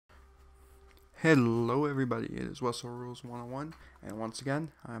Hello everybody, it is Wessel Rules 101, and once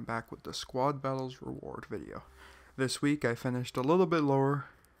again, I'm back with the Squad Battles reward video. This week I finished a little bit lower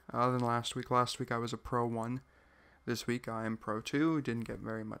than last week. Last week I was a Pro 1. This week I am Pro 2. Didn't get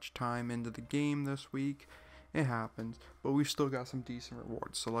very much time into the game this week. It happens, but we've still got some decent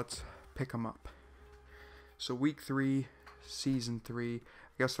rewards, so let's pick them up. So week 3, season 3, I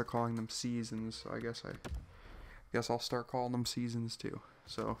guess they're calling them seasons, so I guess I'll start calling them seasons too.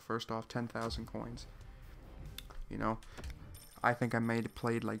 So first off, 10,000 coins. You know, I think I may have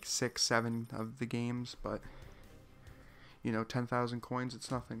played like 6, 7 of the games, but you know, 10,000 coins,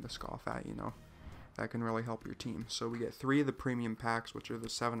 it's nothing to scoff at, you know. That can really help your team. So we get 3 of the premium packs, which are the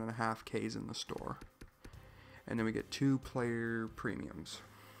 7.5Ks in the store. And then we get 2 player premiums.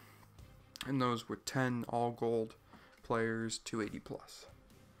 And those were 10 all gold players, 280 plus.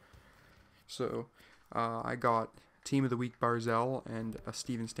 So I got Team of the Week Barzell and a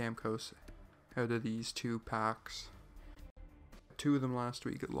Steven Stamkos out of these 2 packs. 2 of them last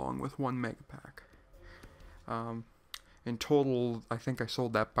week along with 1 mega pack. In total, I think I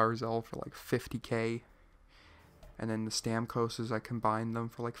sold that Barzell for like 50k. And then the Stamkoses, I combined them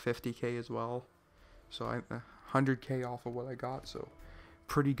for like 50k as well. So I 100k off of what I got. So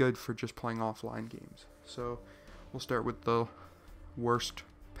pretty good for just playing offline games. So we'll start with the worst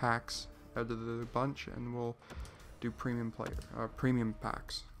packs out of the bunch, and we'll do premium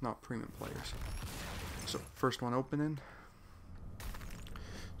packs, not premium players. So first one opening.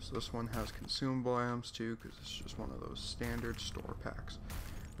 So this one has consumable items too, because it's just one of those standard store packs.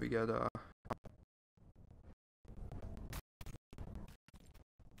 We get Alright,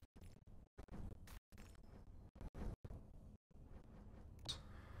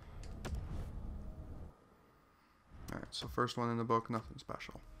 so first one in the book, nothing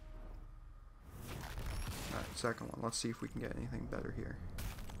special. Alright, second one. Let's see if we can get anything better here.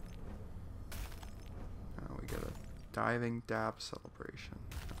 We get a diving dab celebration.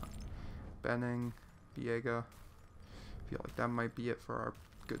 Benning, Viega. Feel like that might be it for our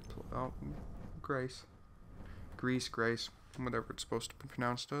good Grace, whatever it's supposed to be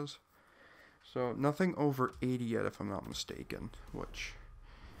pronounced as. So nothing over 80 yet, if I'm not mistaken, which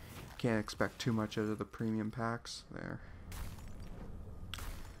can't expect too much out of the premium packs there.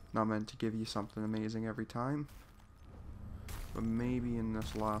 Not meant to give you something amazing every time, but maybe in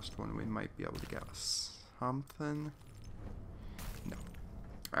this last one we might be able to get something. No.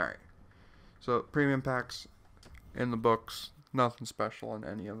 Alright. So premium packs in the books, nothing special in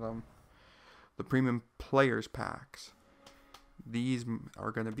any of them. The premium players packs, these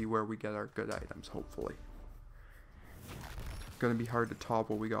are going to be where we get our good items, hopefully. It's going to be hard to top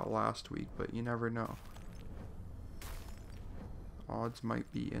what we got last week, but you never know. Odds might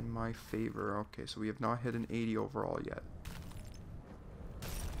be in my favor. Okay, so we have not hit an 80 overall yet.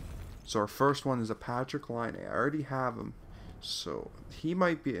 So our first one is a Patrick Laine. I already have him. So he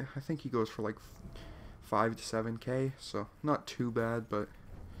might be, I think he goes for like 5 to 7k. So not too bad, but.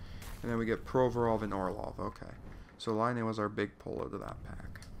 And then we get Provorov and Orlov. Okay. So Laine was our big pull out of that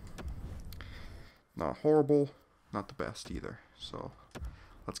pack. Not horrible, not the best either. So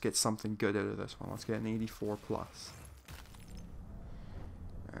let's get something good out of this one. Let's get an 84 plus.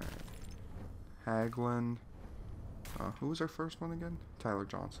 Alright. Hagelin. Who was our first one again? Tyler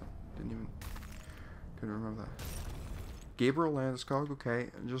Johnson. Couldn't remember that. Gabriel Landeskog, okay.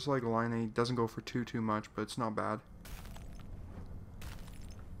 Just like Laine, doesn't go for too much, but it's not bad.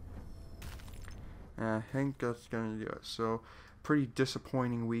 I think that's gonna do it. So, pretty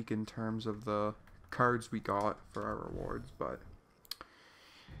disappointing week in terms of the cards we got for our rewards, but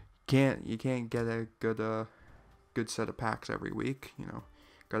you can't get a good set of packs every week. You know,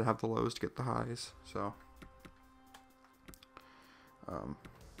 gotta have the lows to get the highs. So,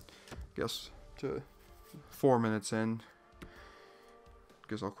 guess to 4 minutes in,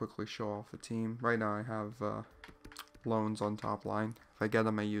 guess I'll quickly show off the team. Right now I have loans on top line. If I get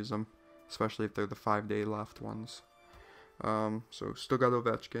them, I use them, especially if they're the 5-day left ones. So still got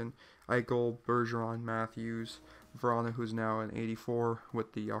Ovechkin, Eichel, Bergeron, Matthews, Verona, who's now an 84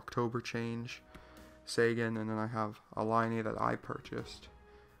 with the October change, Sagan, and then I have a Laine that I purchased,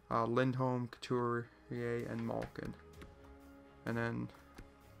 Lindholm, Couturier, and Malkin. And then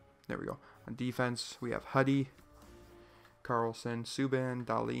there we go. On defense, we have Huddy, Carlson, Subban,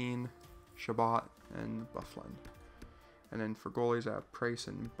 Dahlin, Shabbat, and Bufflin. And then for goalies, I have Price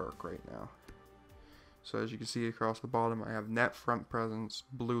and Burke right now. So as you can see across the bottom, I have net, front presence,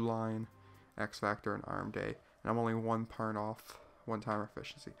 blue line, X Factor, and arm day. And I'm only 1 point off one-time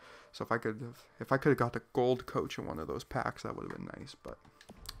efficiency. So if I could have got the gold coach in one of those packs, that would have been nice. But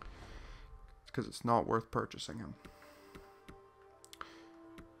because it's not worth purchasing him.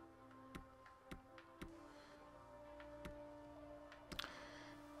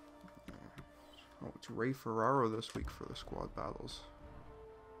 Ray Ferraro this week for the squad battles.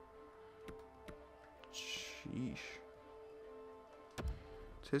 Sheesh.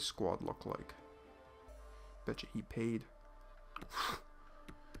 What's his squad look like? Bet you he paid.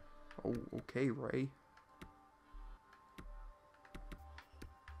 Oh, okay, Ray.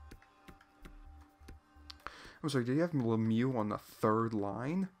 I was like, did you have Lemieux on the third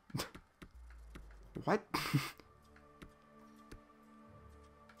line? What?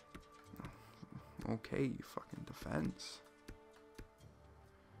 Okay, you fucking defense.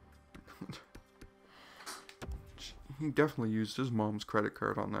 He definitely used his mom's credit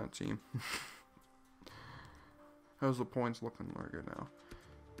card on that team. How's the points looking like right now?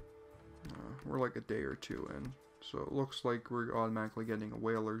 We're like a day or two in. So it looks like we're automatically getting a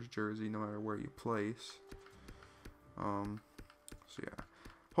Whalers jersey no matter where you place. So yeah.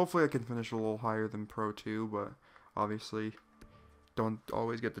 Hopefully I can finish a little higher than Pro 2, but obviously don't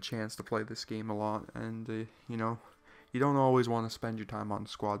always get the chance to play this game a lot. And, you know, you don't always want to spend your time on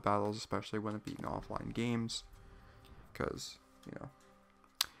squad battles, especially when it being offline games. Because, you know,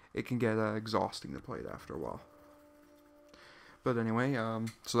 it can get exhausting to play it after a while. But anyway,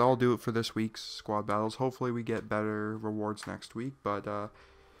 so that'll do it for this week's squad battles. Hopefully we get better rewards next week. But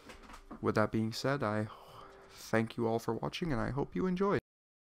with that being said, I thank you all for watching, and I hope you enjoy.